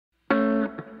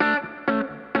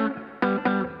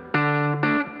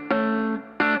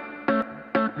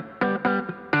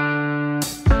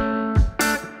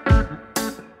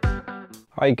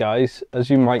Hi guys, as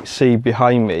you might see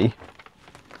behind me,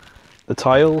 the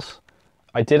tiles,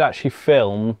 I did actually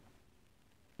film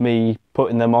me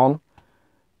putting them on,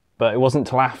 but it wasn't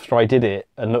till after I did it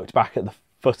and looked back at the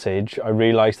footage I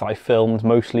realised that I filmed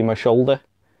mostly my shoulder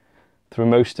through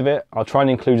most of it. I'll try and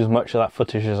include as much of that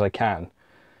footage as I can,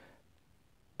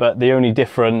 but the only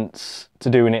difference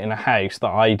to doing it in a house that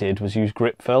I did was use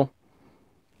Gripfill,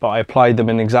 but I applied them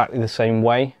in exactly the same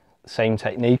way, same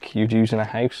technique you'd use in a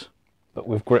house, but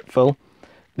with Gripfill.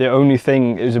 The only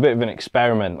thing, it was a bit of an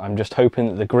experiment. I'm just hoping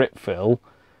that the Gripfill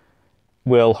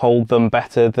will hold them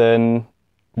better than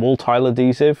wall tile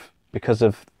adhesive because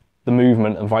of the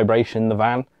movement and vibration in the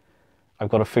van. I've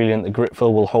got a feeling that the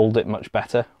Gripfill will hold it much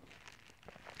better.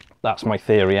 That's my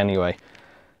theory anyway.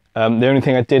 The only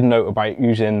thing I did note about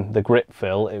using the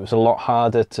Gripfill, it was a lot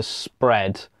harder to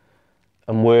spread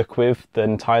and work with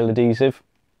than tile adhesive.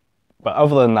 But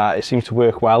other than that, it seems to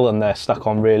work well and they're stuck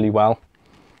on really well.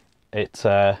 It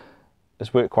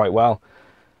has worked quite well.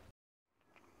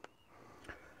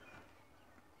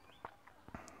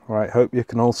 Right, hope you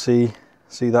can all see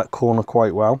that corner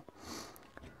quite well.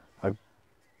 I've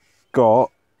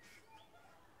got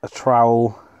a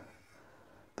trowel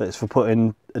that's for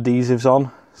putting adhesives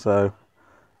on, so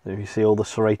if you see all the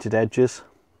serrated edges.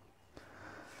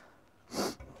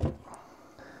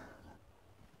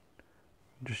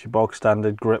 Just your bog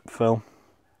standard Gripfill.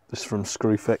 This is from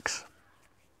Screwfix.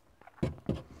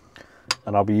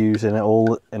 And I'll be using it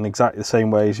all in exactly the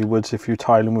same way as you would if you're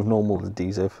tiling with normal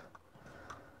adhesive.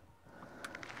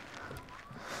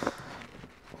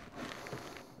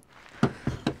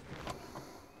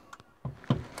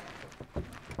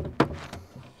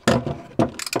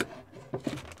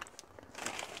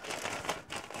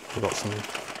 We've got some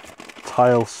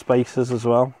tile spacers as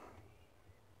well.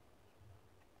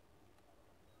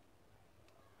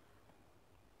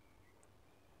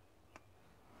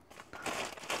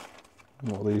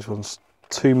 What are these ones?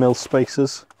 2mm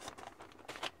spacers.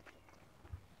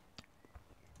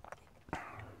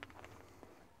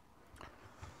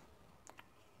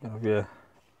 You have your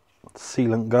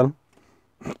sealant gun.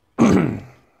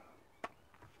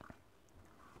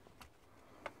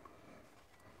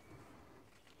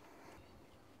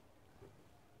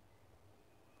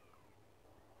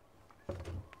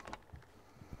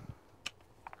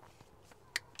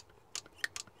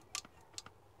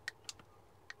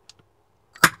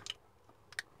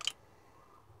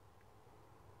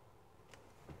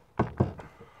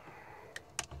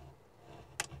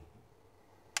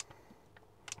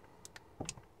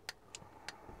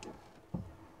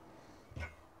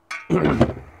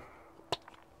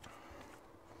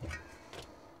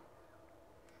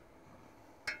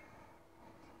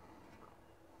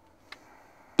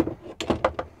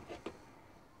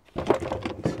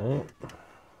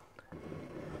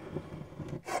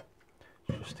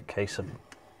 Just a case of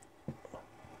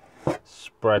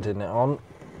spreading it on.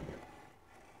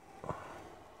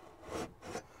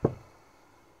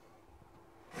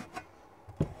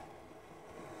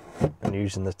 And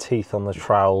using the teeth on the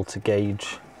trowel to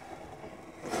gauge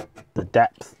the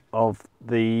depth of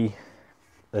the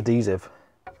adhesive.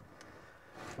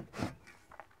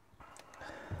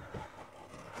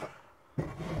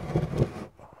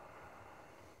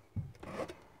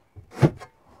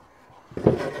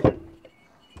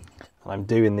 I'm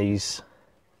doing these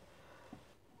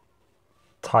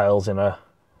tiles in a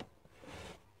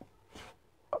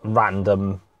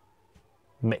random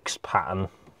mixed pattern.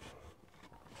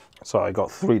 So I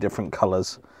got 3 different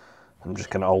colours. I'm just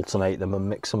going to alternate them and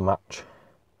mix and match.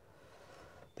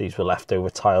 These were leftover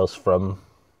tiles from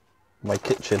my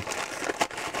kitchen.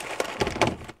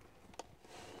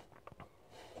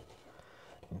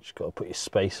 You just got to put your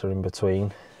spacer in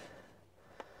between,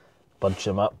 bunch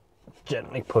them up,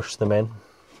 gently push them in.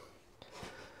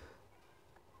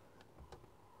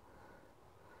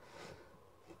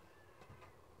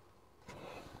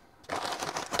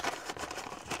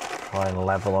 Try and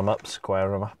level them up,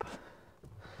 square them up.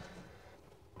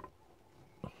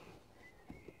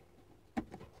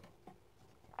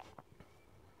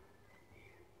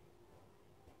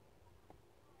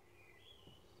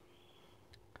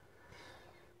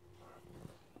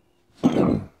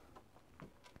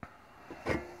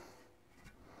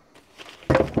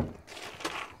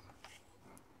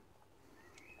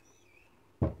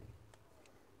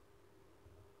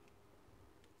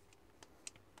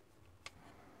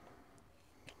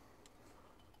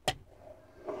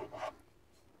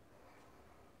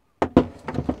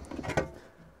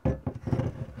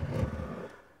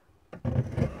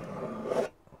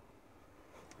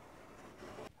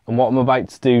 And what I'm about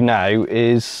to do now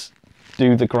is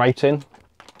do the grouting,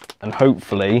 and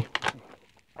hopefully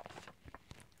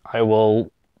I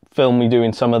will film me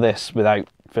doing some of this without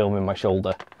filming my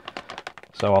shoulder.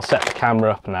 So I'll set the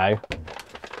camera up now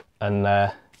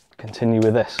and continue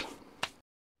with this.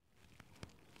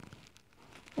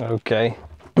 Okay,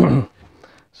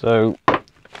 so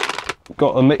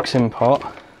got a mixing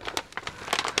pot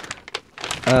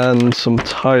and some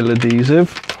tile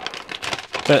adhesive,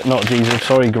 not adhesive,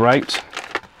 sorry, grout.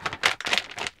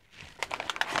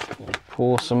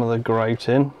 Pour some of the grout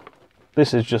in.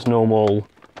 This is just normal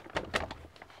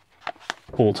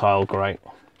all tile grout.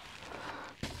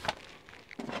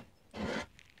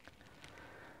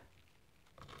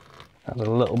 Add a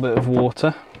little bit of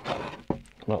water,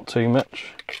 not too much.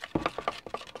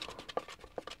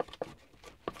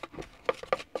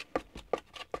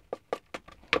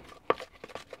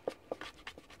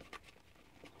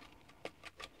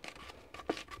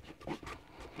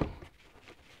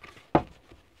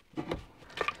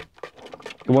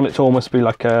 You want it to almost be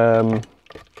like a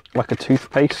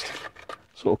toothpaste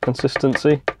sort of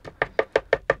consistency.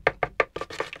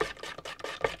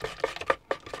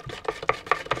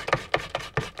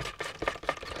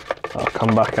 I'll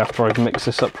come back after I've mixed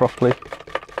this up properly.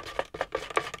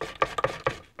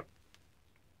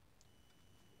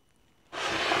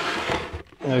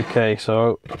 Okay,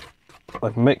 so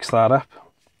I've mixed that up,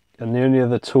 and the only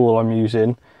other tool I'm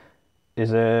using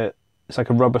is it's like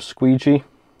a rubber squeegee.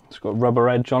 It's got a rubber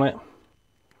edge on it,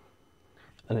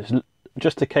 and it's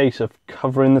just a case of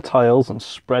covering the tiles and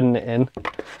spreading it in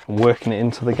and working it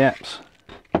into the gaps,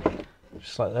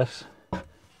 just like this.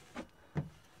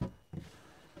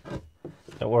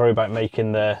 Don't worry about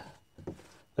making the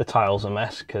tiles a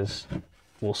mess, because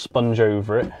we'll sponge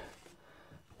over it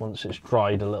once it's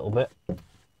dried a little bit.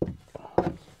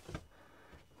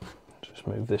 Just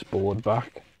move this board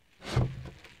back so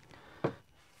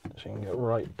you can get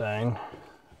right down.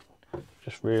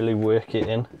 Just really work it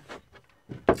in.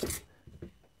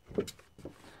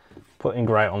 Putting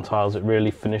grout on tiles, it really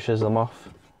finishes them off.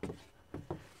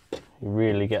 You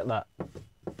really get that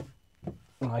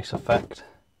nice effect.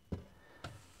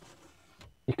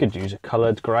 You could use a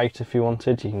coloured grout if you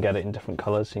wanted. You can get it in different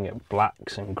colours. You can get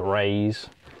blacks and greys,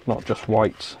 not just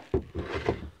whites.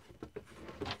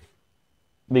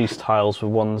 These tiles were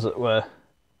ones that were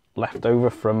left over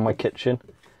from my kitchen.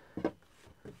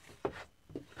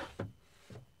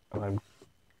 And I'm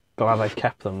glad I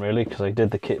kept them, really, because I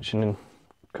did the kitchen a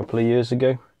couple of years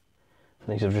ago. And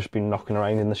these have just been knocking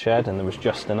around in the shed, and there was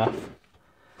just enough.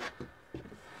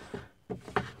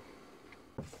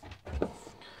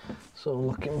 So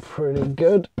looking pretty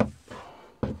good.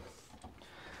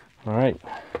 Alright,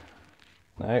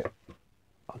 now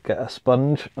I'll get a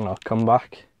sponge and I'll come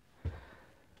back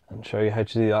and show you how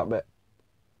to do that bit.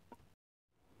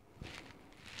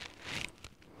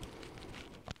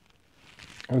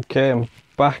 Okay, I'm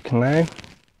back now,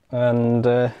 and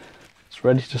it's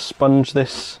ready to sponge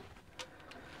this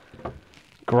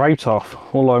grout off.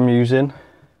 All I'm using,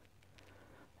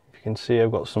 if you can see,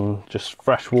 I've got some just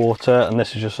fresh water, and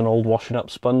this is just an old washing up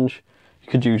sponge. You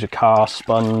could use a car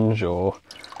sponge,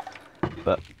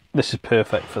 but this is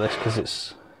perfect for this because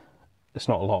it's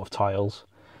not a lot of tiles.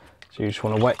 So you just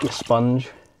want to wet your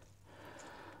sponge.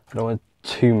 I don't want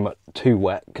it too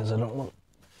wet, because I don't want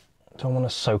to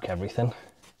soak everything.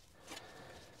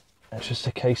 It's just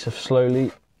a case of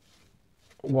slowly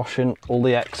washing all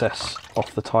the excess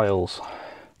off the tiles.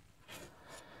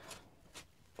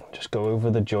 Just go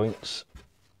over the joints.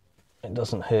 It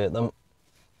doesn't hurt them.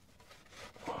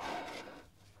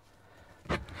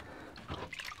 And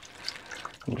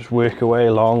just work away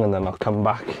along, and then I'll come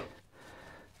back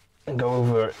and go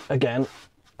over it again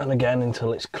and again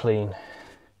until it's clean.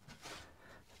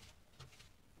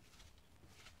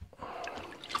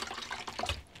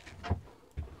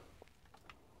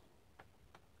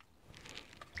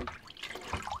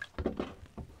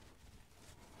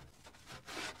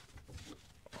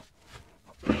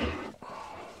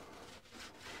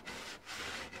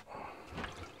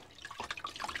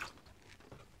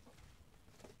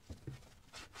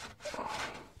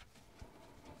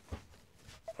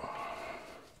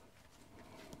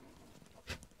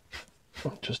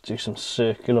 Just do some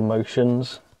circular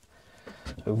motions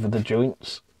over the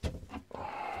joints.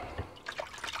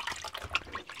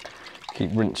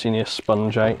 Keep rinsing your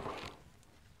sponge out.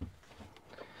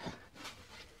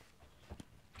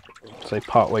 So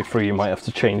part way through you might have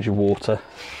to change your water,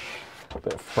 a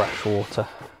bit of fresh water.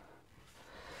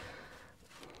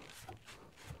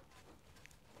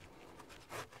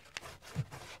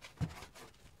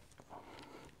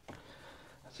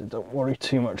 So don't worry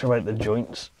too much about the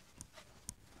joints.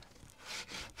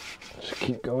 Just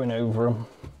keep going over them.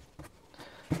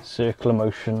 Circular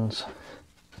motions.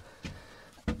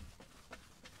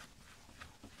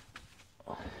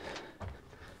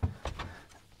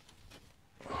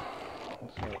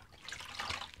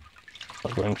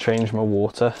 I'll go and change my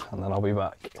water and then I'll be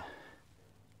back.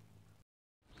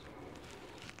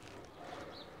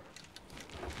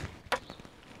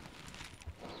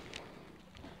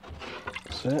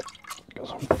 That's it, got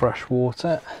some fresh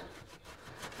water.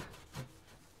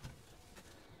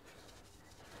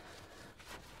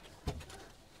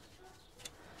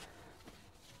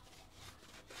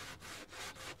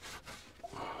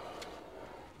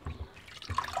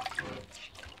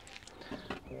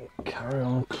 Carry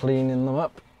on cleaning them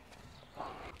up.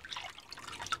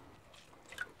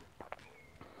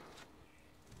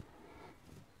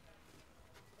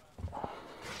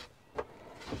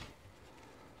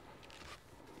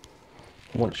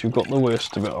 Once you've got the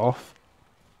worst of it off,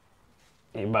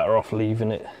 you're better off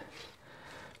leaving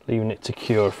it to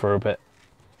cure for a bit,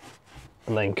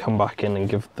 and then come back in and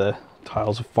give the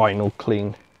tiles a final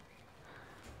clean.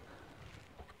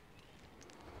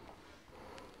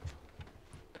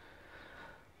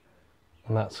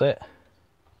 And that's it.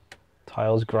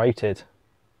 Tiles grated.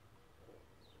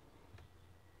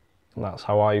 And that's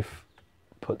how I've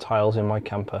put tiles in my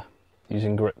camper,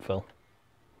 using Gripfill.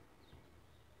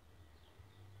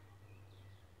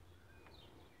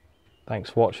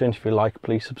 Thanks for watching. If you like,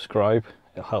 please subscribe.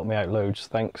 It'll help me out loads.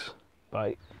 Thanks.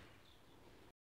 Bye.